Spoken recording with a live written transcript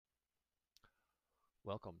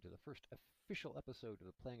Welcome to the first official episode of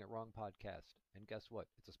the Playing It Wrong podcast. And guess what?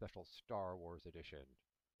 It's a special Star Wars edition.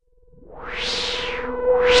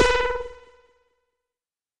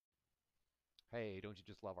 Hey, don't you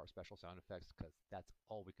just love our special sound effects? Because that's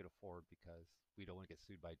all we could afford because we don't want to get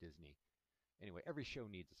sued by Disney. Anyway, every show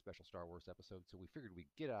needs a special Star Wars episode, so we figured we'd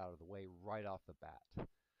get it out of the way right off the bat.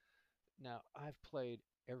 Now, I've played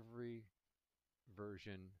every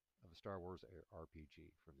version of a Star Wars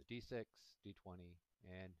RPG from the D6, D20,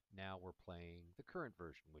 and now we're playing the current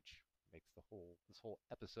version, which makes this whole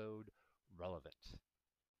episode relevant.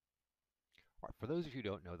 All right, for those of you who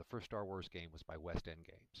don't know, the first Star Wars game was by West End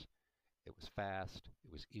Games. It was fast,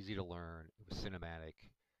 it was easy to learn, it was cinematic,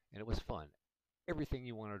 and it was fun. Everything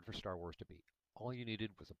you wanted for Star Wars to be. All you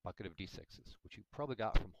needed was a bucket of D6s, which you probably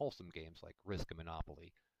got from wholesome games like Risk and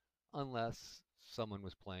Monopoly, unless someone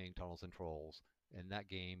was playing Tunnels and Trolls. In that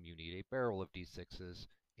game, you need a barrel of D6s,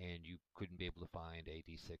 and you couldn't be able to find a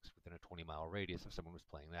D6 within a 20-mile radius if someone was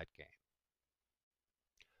playing that game.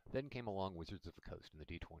 Then came along Wizards of the Coast in the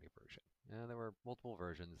D20 version. And there were multiple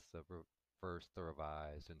versions, the first, the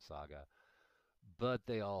revised, and Saga, but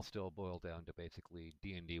they all still boil down to basically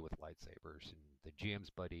D&D with lightsabers. And the GM's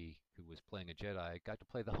buddy, who was playing a Jedi, got to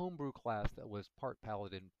play the homebrew class that was part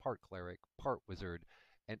paladin, part cleric, part wizard,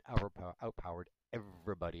 and outpowered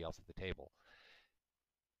everybody else at the table.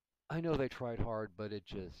 I know they tried hard, but it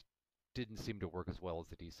just didn't seem to work as well as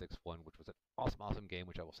the D6 one, which was an awesome game,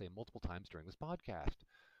 which I will say multiple times during this podcast.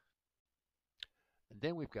 And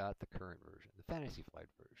then we've got the current version, the Fantasy Flight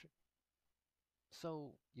version.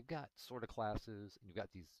 So you've got sort of classes, and you've got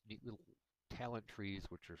these neat little talent trees,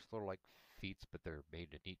 which are sort of like feats, but they're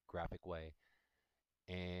made in a neat graphic way.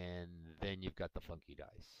 And then you've got the funky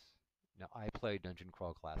dice. Now, I play Dungeon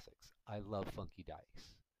Crawl Classics. I love funky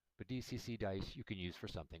dice. But DCC dice you can use for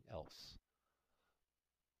something else.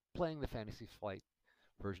 Playing the Fantasy Flight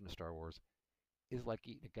version of Star Wars is like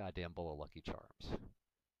eating a goddamn bowl of Lucky Charms.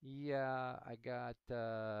 Yeah, I got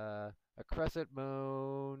a crescent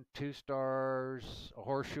moon, 2 stars, a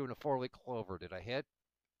horseshoe, and a four-leaf clover. Did I hit?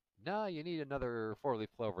 No, you need another four-leaf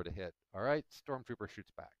clover to hit. All right, Stormtrooper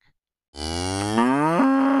shoots back.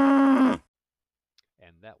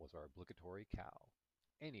 And that was our obligatory cow.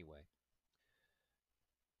 Anyway,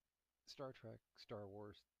 Star Trek, Star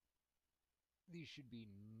Wars, these should be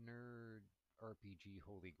nerd RPG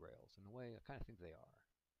holy grails. In a way, I kind of think they are.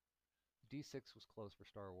 D6 was close for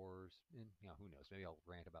Star Wars, and who knows? Maybe I'll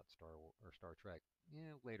rant about Star Wars or Star Trek.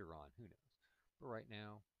 Yeah, later on, who knows? But right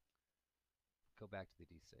now, go back to the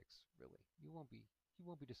D6. Really, you won't be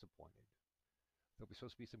disappointed. There'll be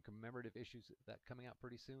supposed to be some commemorative issues that coming out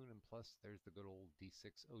pretty soon, and plus there's the good old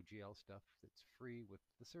D6 OGL stuff that's free with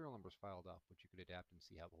the serial numbers filed off, which you could adapt and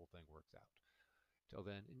see how the whole thing works out. Till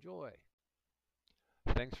then, enjoy.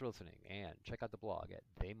 Thanks for listening, and check out the blog at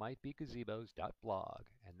theymightbegazebos.blog,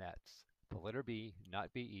 and that's the letter B,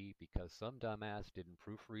 not BE, because some dumbass didn't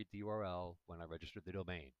proofread the URL when I registered the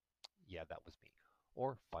domain. Yeah, that was me.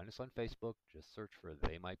 Or find us on Facebook, just search for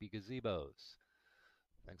They Might Be Gazebos.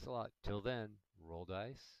 Thanks a lot. Till then, roll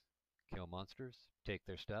dice, kill monsters, take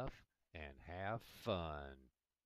their stuff, and have fun.